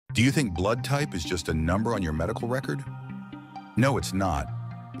Do you think blood type is just a number on your medical record? No, it's not.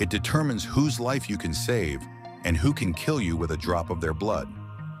 It determines whose life you can save and who can kill you with a drop of their blood.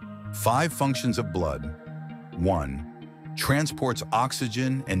 5 functions of blood. 1. Transports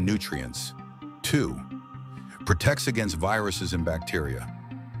oxygen and nutrients. 2. Protects against viruses and bacteria.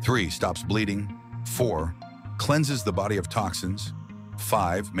 3. Stops bleeding. 4. Cleanses the body of toxins.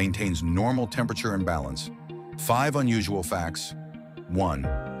 5. Maintains normal temperature and balance. 5 unusual facts.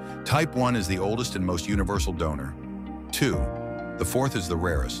 1. Type 1 is the oldest and most universal donor. 2. The fourth is the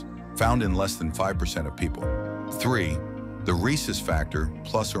rarest, found in less than 5% of people. 3. The rhesus factor,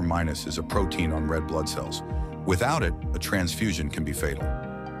 plus or minus, is a protein on red blood cells. Without it, a transfusion can be fatal.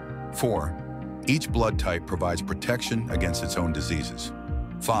 4. Each blood type provides protection against its own diseases.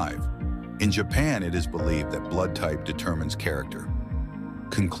 5. In Japan, it is believed that blood type determines character.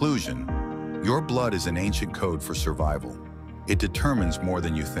 Conclusion: your blood is an ancient code for survival. It determines more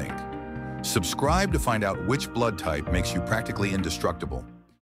than you think. Subscribe to find out which blood type makes you practically indestructible.